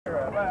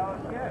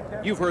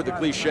You've heard the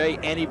cliche,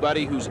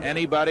 anybody who's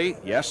anybody.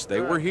 Yes,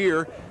 they were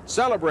here,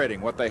 celebrating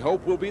what they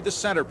hope will be the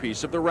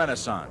centerpiece of the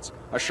Renaissance.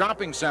 A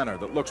shopping center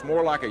that looks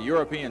more like a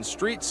European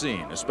street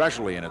scene,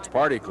 especially in its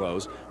party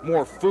clothes.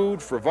 More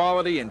food,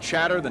 frivolity, and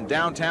chatter than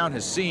downtown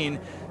has seen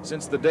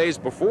since the days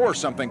before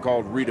something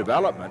called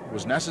redevelopment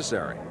was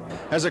necessary.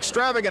 As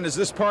extravagant as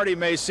this party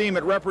may seem,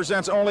 it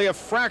represents only a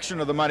fraction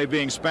of the money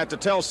being spent to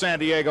tell San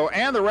Diego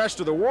and the rest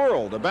of the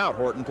world about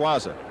Horton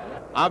Plaza.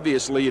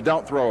 Obviously, you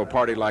don't throw a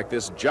party like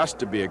this just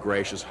to be a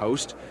gracious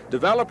host.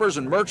 Developers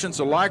and merchants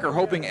alike are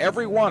hoping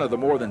every one of the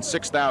more than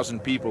 6,000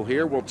 people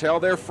here will tell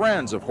their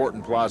friends of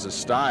Horton Plaza's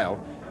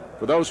style.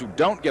 For those who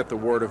don't get the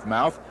word of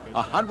mouth,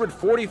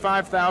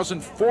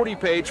 145,000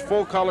 40-page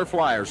full-color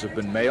flyers have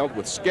been mailed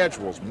with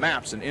schedules,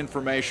 maps, and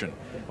information,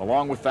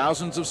 along with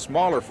thousands of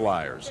smaller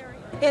flyers.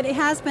 It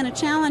has been a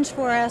challenge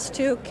for us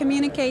to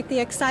communicate the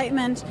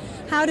excitement.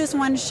 How does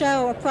one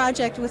show a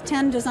project with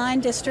 10 design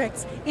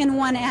districts in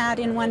one ad,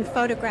 in one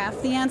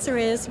photograph? The answer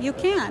is you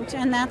can't,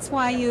 and that's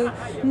why you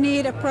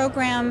need a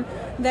program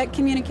that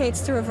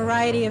communicates through a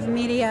variety of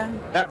media.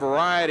 That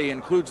variety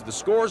includes the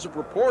scores of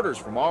reporters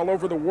from all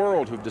over the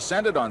world who've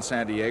descended on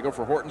San Diego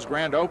for Horton's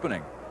grand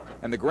opening.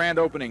 And the grand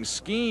opening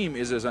scheme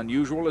is as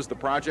unusual as the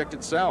project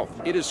itself.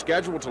 It is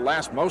scheduled to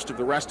last most of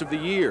the rest of the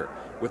year,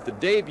 with the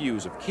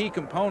debuts of key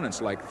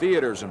components like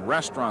theaters and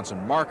restaurants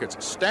and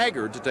markets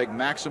staggered to take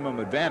maximum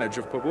advantage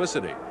of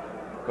publicity.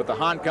 But the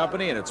Hahn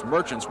Company and its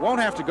merchants won't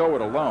have to go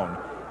it alone.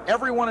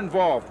 Everyone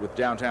involved with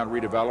downtown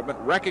redevelopment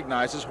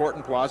recognizes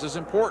Horton Plaza's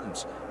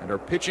importance and are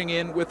pitching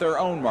in with their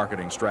own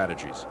marketing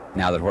strategies.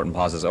 Now that Horton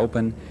Plaza is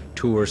open,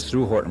 tours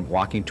through Horton,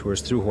 walking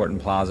tours through Horton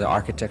Plaza,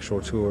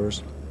 architectural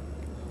tours,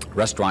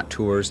 restaurant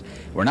tours.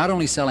 We're not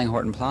only selling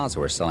Horton Plaza,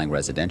 we're selling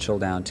residential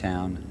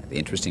downtown, the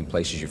interesting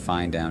places you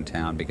find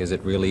downtown, because it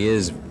really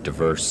is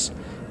diverse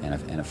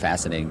and a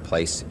fascinating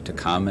place to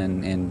come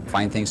and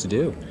find things to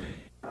do.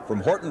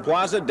 From Horton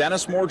Plaza,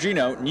 Dennis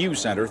Morgino, News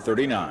Center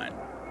 39.